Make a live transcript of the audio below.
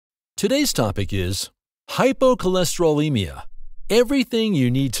Today's topic is hypocholesterolemia, everything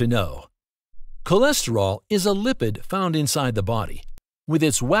you need to know. Cholesterol is a lipid found inside the body, with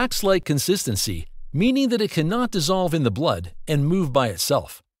its wax-like consistency, meaning that it cannot dissolve in the blood and move by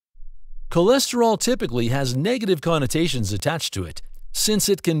itself. Cholesterol typically has negative connotations attached to it, since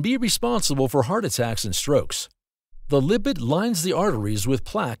it can be responsible for heart attacks and strokes. The lipid lines the arteries with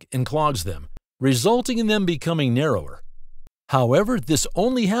plaque and clogs them, resulting in them becoming narrower. However, this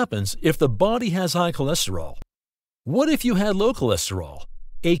only happens if the body has high cholesterol. What if you had low cholesterol,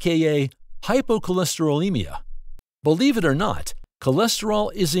 aka hypocholesterolemia? Believe it or not,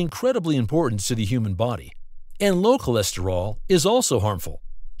 cholesterol is incredibly important to the human body, and low cholesterol is also harmful.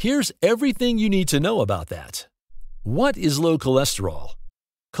 Here's everything you need to know about that. What is low cholesterol?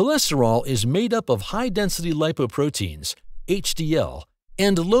 Cholesterol is made up of high-density lipoproteins, HDL,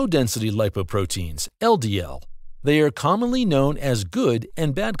 and low-density lipoproteins, LDL. They are commonly known as good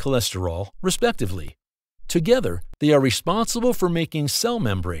and bad cholesterol, respectively. Together, they are responsible for making cell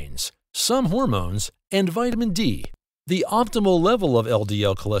membranes, some hormones, and vitamin D. The optimal level of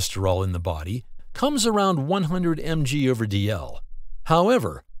LDL cholesterol in the body comes around 100 mg/dl.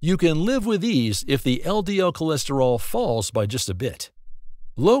 However, you can live with ease if the LDL cholesterol falls by just a bit.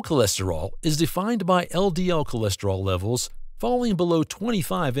 Low cholesterol is defined by LDL cholesterol levels falling below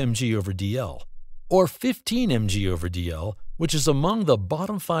 25 mg/dl, or 15 mg/dl, which is among the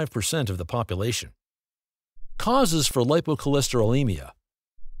bottom 5% of the population. Causes for hypocholesterolemia.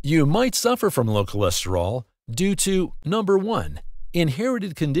 You might suffer from low cholesterol due to, number 1,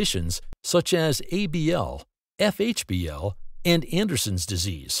 inherited conditions such as ABL, FHBL, and Anderson's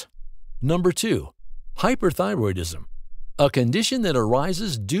disease. Number 2, hyperthyroidism, a condition that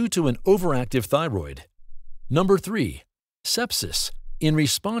arises due to an overactive thyroid. Number 3, sepsis, in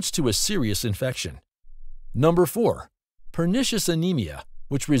response to a serious infection. Number 4, pernicious anemia,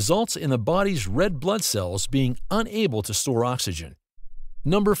 which results in the body's red blood cells being unable to store oxygen.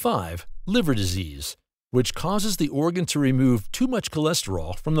 Number 5, liver disease, which causes the organ to remove too much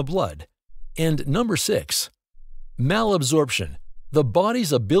cholesterol from the blood. And number 6, malabsorption, the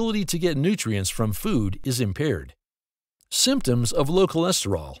body's ability to get nutrients from food is impaired. Symptoms of low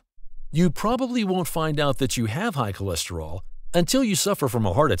cholesterol. You probably won't find out that you have high cholesterol until you suffer from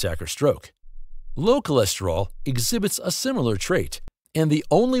a heart attack or stroke. Low cholesterol exhibits a similar trait, and the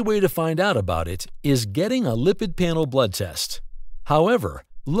only way to find out about it is getting a lipid panel blood test. However,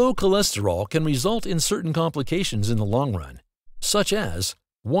 low cholesterol can result in certain complications in the long run, such as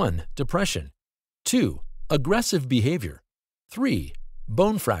 1. Depression, 2. Aggressive behavior, 3.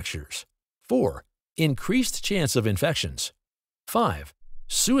 Bone fractures, 4. Increased chance of infections, 5.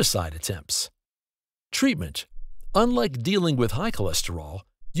 Suicide attempts. Treatment. Unlike dealing with high cholesterol,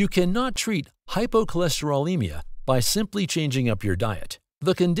 you cannot treat hypocholesterolemia by simply changing up your diet.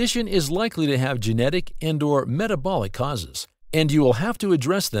 The condition is likely to have genetic and/or metabolic causes, and you will have to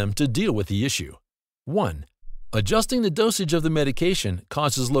address them to deal with the issue. 1. Adjusting the dosage of the medication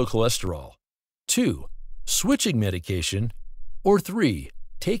causes low cholesterol. 2. Switching medication. Or 3.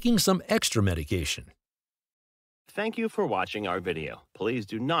 Taking some extra medication. Thank you for watching our video. Please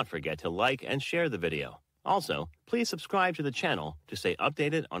do not forget to like and share the video. Also, please subscribe to the channel to stay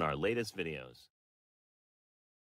updated on our latest videos.